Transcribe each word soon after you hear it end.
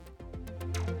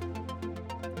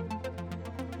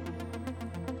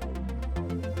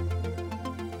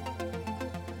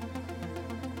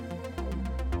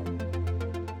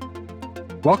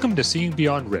Welcome to Seeing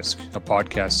Beyond Risk, a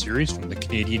podcast series from the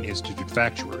Canadian Institute of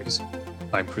Actuaries.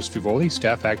 I'm Chris Fivoli,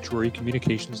 Staff Actuary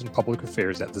Communications and Public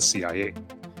Affairs at the CIA.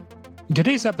 In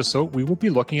today's episode, we will be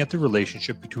looking at the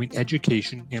relationship between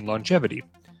education and longevity.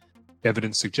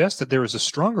 Evidence suggests that there is a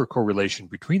stronger correlation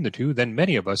between the two than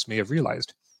many of us may have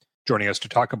realized. Joining us to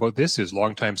talk about this is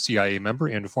longtime CIA member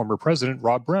and former President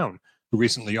Rob Brown, who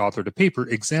recently authored a paper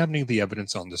examining the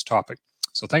evidence on this topic.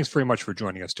 So thanks very much for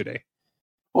joining us today.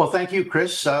 Well, thank you,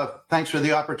 Chris. Thanks for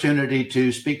the opportunity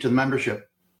to speak to the membership.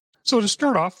 So to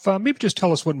start off, maybe just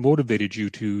tell us what motivated you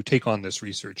to take on this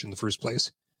research in the first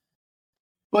place.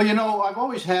 Well, I've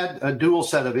always had a dual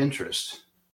set of interests,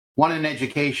 one in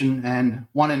education and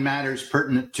one in matters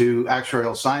pertinent to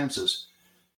actuarial sciences.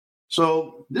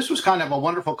 So this was kind of a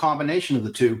wonderful combination of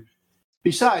the two.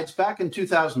 Besides, back in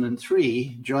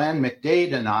 2003, Joanne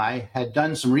McDade and I had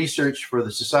done some research for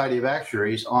the Society of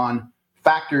Actuaries on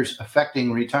factors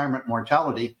affecting retirement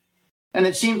mortality, and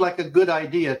it seemed like a good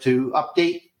idea to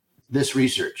update this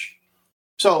research.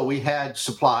 So we had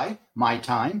supply, my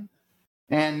time,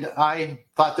 and I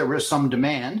thought there was some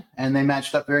demand, and they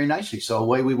matched up very nicely, so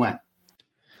away we went.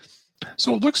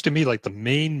 So it looks to me like the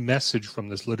main message from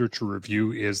this literature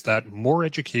review is that more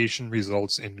education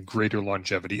results in greater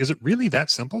longevity. Is it really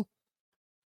that simple?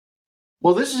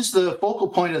 Well, this is the focal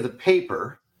point of the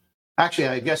paper. Actually,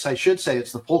 I guess I should say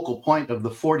it's the focal point of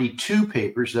the 42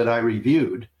 papers that I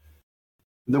reviewed.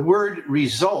 The word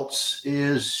results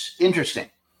is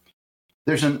interesting.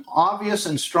 There's an obvious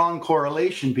and strong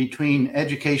correlation between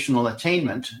educational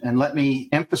attainment, and let me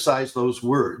emphasize those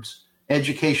words,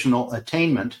 educational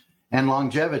attainment and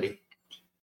longevity.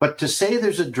 But to say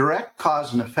there's a direct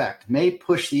cause and effect may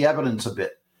push the evidence a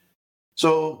bit.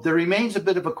 So there remains a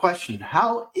bit of a question.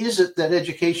 How is it that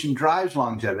education drives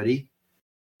longevity?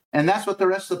 And that's what the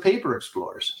rest of the paper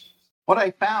explores. What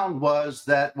I found was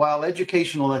that while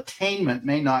educational attainment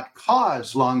may not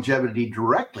cause longevity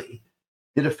directly,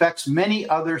 it affects many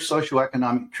other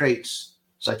socioeconomic traits,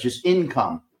 such as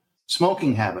income,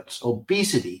 smoking habits,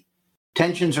 obesity,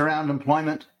 tensions around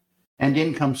employment, and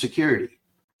income security.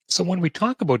 So when we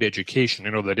talk about education,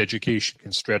 I know that education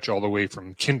can stretch all the way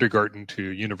from kindergarten to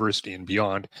university and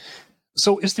beyond.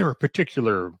 So is there a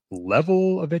particular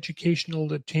level of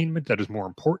educational attainment that is more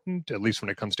important, at least when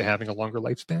it comes to having a longer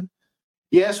lifespan?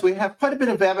 Yes, we have quite a bit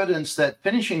of evidence that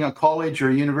finishing a college or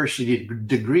university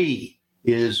degree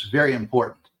is very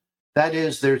important. That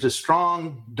is, there's a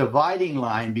strong dividing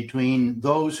line between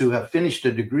those who have finished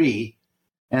a degree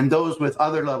and those with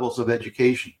other levels of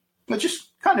education, which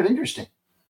is kind of interesting.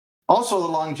 Also, the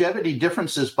longevity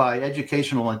differences by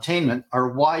educational attainment are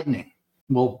widening.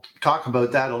 We'll talk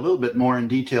about that a little bit more in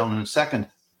detail in a second.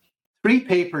 3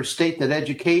 papers state that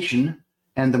education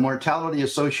and the mortality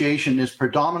association is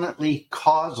predominantly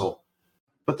causal,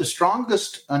 but the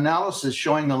strongest analysis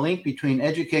showing the link between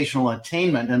educational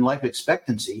attainment and life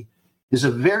expectancy is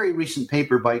a very recent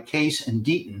paper by Case and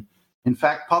Deaton, in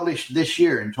fact, published this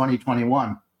year in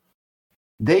 2021.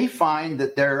 They find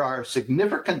that there are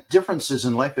significant differences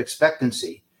in life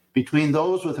expectancy between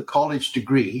those with a college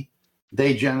degree,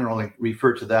 they generally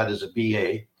refer to that as a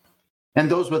BA,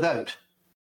 and those without,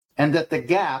 and that the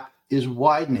gap is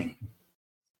widening.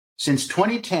 Since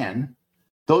 2010,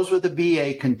 those with a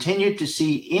BA continued to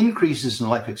see increases in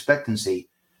life expectancy,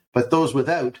 but those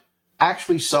without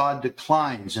actually saw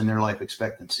declines in their life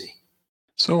expectancy.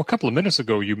 So a couple of minutes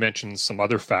ago, you mentioned some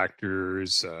other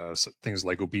factors, things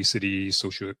like obesity,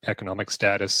 socioeconomic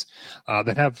status,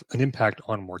 that have an impact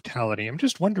on mortality. I'm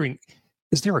just wondering,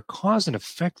 is there a cause and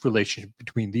effect relationship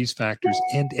between these factors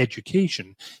and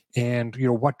education? And,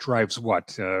 what drives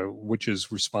what? Which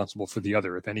is responsible for the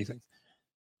other, if anything?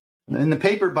 In the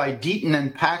paper by Deaton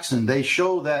and Paxson, they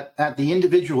show that at the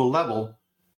individual level,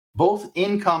 both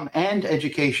income and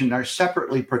education are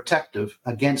separately protective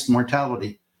against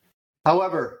mortality.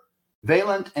 However,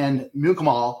 Valent and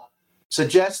Mukamal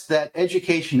suggest that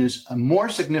education is a more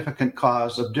significant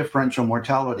cause of differential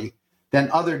mortality than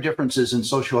other differences in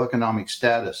socioeconomic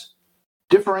status.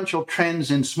 Differential trends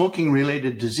in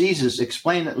smoking-related diseases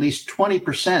explain at least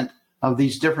 20% of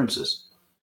these differences.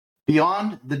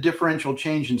 Beyond the differential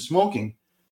change in smoking,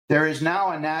 there is now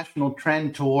a national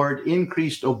trend toward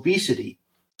increased obesity,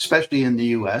 especially in the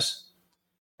US.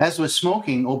 As with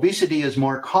smoking, obesity is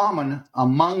more common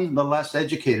among the less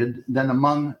educated than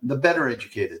among the better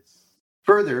educated.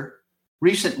 Further,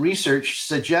 recent research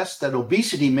suggests that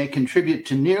obesity may contribute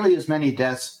to nearly as many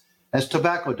deaths as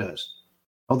tobacco does.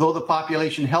 Although the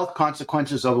population health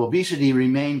consequences of obesity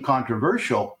remain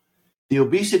controversial, the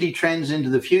obesity trends into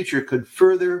the future could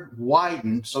further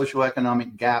widen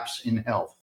socioeconomic gaps in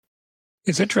health.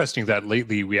 It's interesting that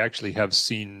lately we actually have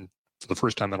seen for the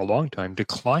first time in a long time,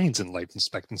 declines in life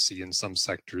expectancy in some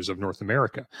sectors of North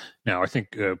America. Now, I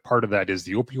think part of that is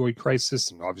the opioid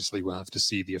crisis, and obviously we'll have to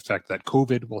see the effect that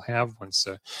COVID will have once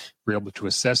we're able to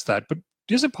assess that. But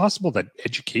is it possible that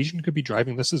education could be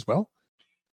driving this as well?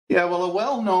 Yeah, well, a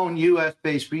well-known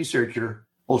U.S.-based researcher,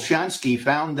 Olshansky,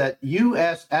 found that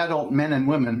U.S. adult men and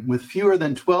women with fewer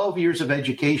than 12 years of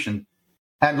education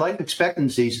had life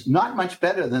expectancies not much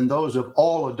better than those of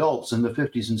all adults in the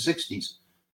 50s and 60s.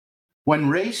 When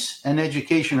race and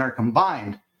education are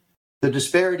combined, the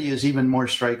disparity is even more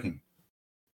striking.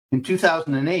 In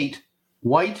 2008,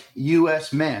 white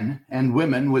U.S. men and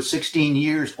women with 16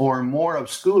 years or more of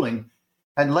schooling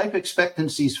had life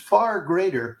expectancies far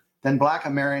greater than Black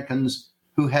Americans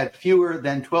who had fewer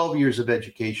than 12 years of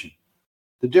education.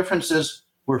 The differences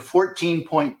were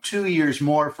 14.2 years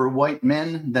more for white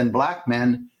men than Black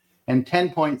men and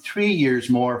 10.3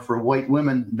 years more for white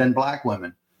women than Black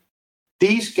women.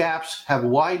 These gaps have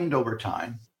widened over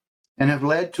time and have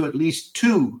led to at least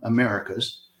two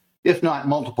Americas, if not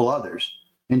multiple others,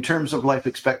 in terms of life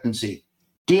expectancy,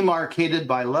 demarcated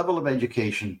by level of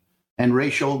education and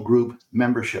racial group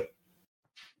membership.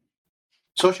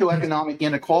 Socioeconomic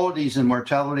inequalities in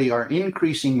mortality are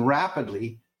increasing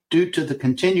rapidly due to the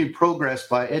continued progress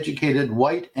by educated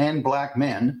white and Black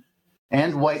men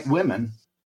and white women,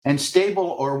 and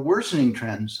stable or worsening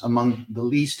trends among the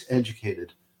least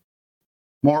educated.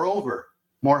 Moreover,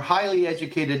 more highly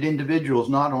educated individuals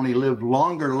not only live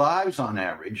longer lives on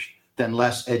average than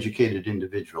less educated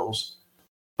individuals,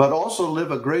 but also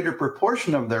live a greater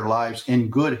proportion of their lives in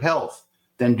good health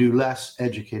than do less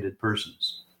educated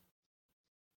persons.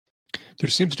 There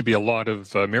seems to be a lot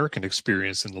of American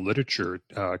experience in the literature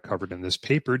covered in this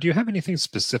paper. Do you have anything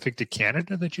specific to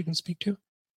Canada that you can speak to?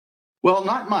 Well,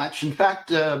 not much. In fact,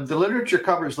 the literature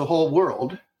covers the whole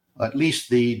world, at least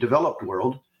the developed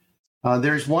world.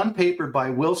 There's one paper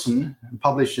by Wilson,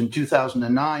 published in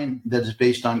 2009, that is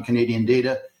based on Canadian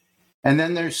data. And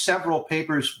then there's several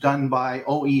papers done by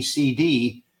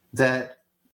OECD that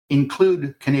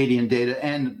include Canadian data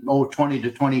and 20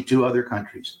 to 22 other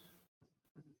countries.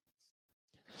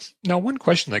 Now, one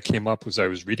question that came up as I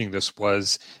was reading this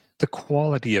was the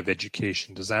quality of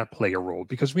education. Does that play a role?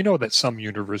 Because we know that some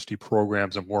university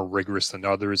programs are more rigorous than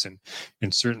others, and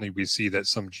certainly we see that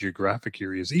some geographic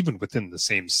areas, even within the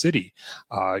same city,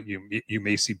 you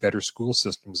may see better school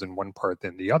systems in one part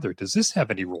than the other. Does this have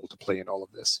any role to play in all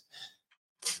of this?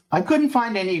 I couldn't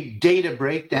find any data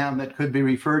breakdown that could be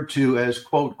referred to as,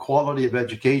 quote, quality of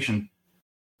education.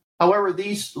 However,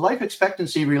 these life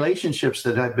expectancy relationships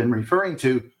that I've been referring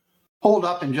to hold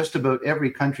up in just about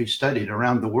every country studied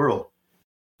around the world.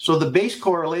 So the base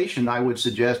correlation, I would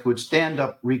suggest, would stand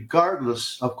up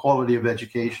regardless of quality of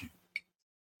education.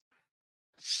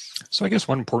 So I guess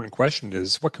one important question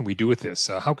is, what can we do with this?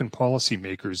 How can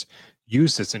policymakers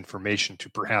use this information to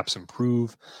perhaps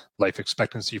improve life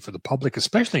expectancy for the public,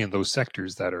 especially in those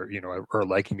sectors that are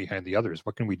lagging behind the others?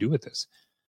 What can we do with this?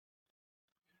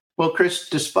 Well, Chris,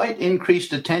 despite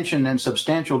increased attention and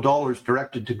substantial dollars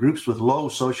directed to groups with low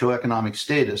socioeconomic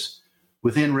status,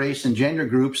 within race and gender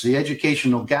groups, the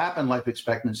educational gap in life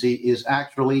expectancy is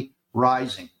actually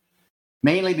rising,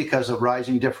 mainly because of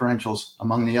rising differentials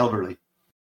among the elderly.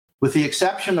 With the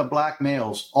exception of Black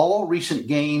males, all recent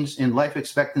gains in life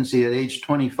expectancy at age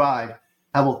 25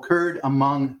 have occurred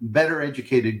among better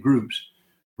educated groups,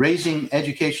 raising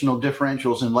educational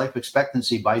differentials in life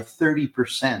expectancy by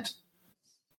 30%.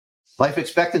 Life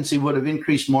expectancy would have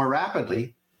increased more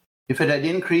rapidly if it had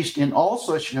increased in all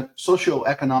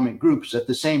socioeconomic groups at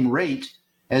the same rate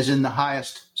as in the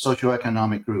highest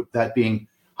socioeconomic group, that being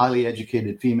highly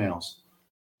educated females.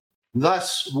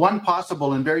 Thus, one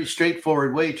possible and very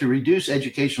straightforward way to reduce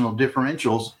educational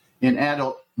differentials in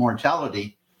adult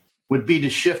mortality would be to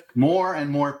shift more and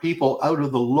more people out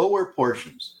of the lower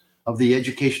portions of the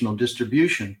educational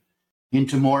distribution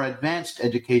into more advanced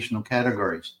educational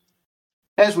categories,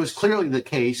 as was clearly the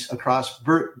case across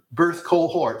birth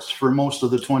cohorts for most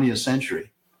of the 20th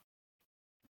century.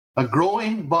 A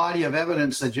growing body of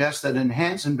evidence suggests that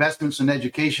enhanced investments in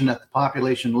education at the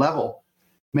population level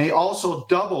may also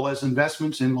double as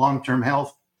investments in long-term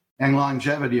health and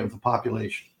longevity of the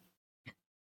population.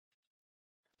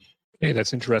 Okay,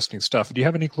 that's interesting stuff. Do you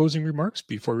have any closing remarks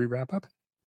before we wrap up?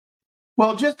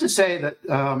 Well, just to say that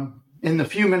in the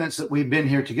few minutes that we've been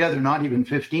here together, not even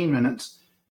 15 minutes,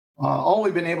 all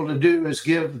we've been able to do is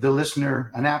give the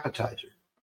listener an appetizer.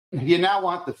 If you now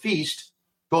want the feast,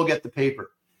 go get the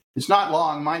paper. It's not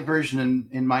long. My version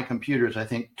in my computer is, I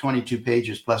think, 22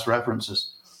 pages plus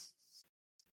references.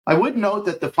 I would note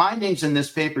that the findings in this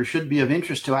paper should be of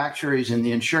interest to actuaries in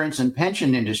the insurance and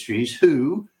pension industries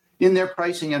who, in their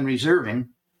pricing and reserving,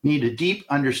 need a deep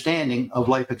understanding of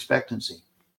life expectancy.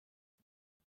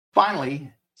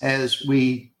 Finally, as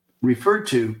we referred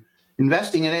to,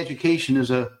 investing in education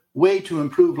is a way to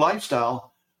improve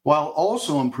lifestyle while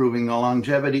also improving the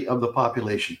longevity of the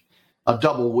population, a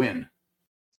double win.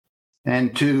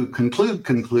 And to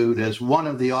conclude, as one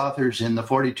of the authors in the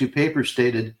 42 papers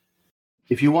stated,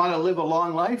 if you want to live a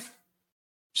long life,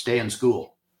 stay in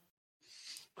school.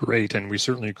 Great. And we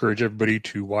certainly encourage everybody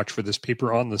to watch for this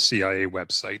paper on the CIA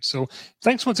website. So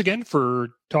thanks once again for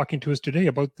talking to us today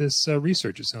about this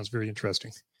research. It sounds very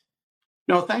interesting.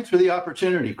 No, thanks for the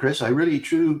opportunity, Chris. I really,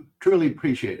 truly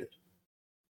appreciate it.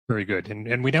 Very good.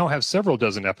 And we now have several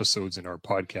dozen episodes in our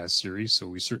podcast series, so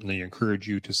we certainly encourage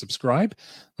you to subscribe.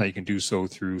 You can do so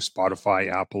through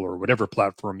Spotify, Apple, or whatever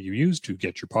platform you use to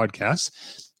get your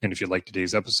podcasts. And if you like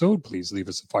today's episode, please leave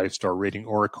us a 5-star rating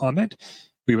or a comment.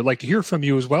 We would like to hear from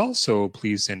you as well, so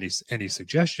please send us any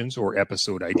suggestions or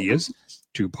episode ideas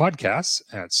to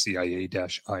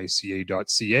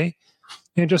podcasts@cia-ica.ca.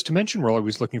 And just to mention, we're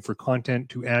always looking for content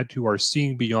to add to our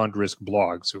Seeing Beyond Risk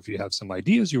blog. So if you have some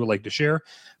ideas you would like to share,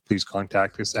 please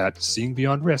contact us at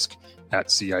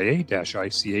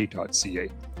seeingbeyondrisk@cia-ica.ca.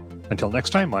 Until next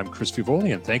time, I'm Chris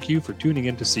Fivoli, and thank you for tuning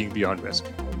in to Seeing Beyond Risk.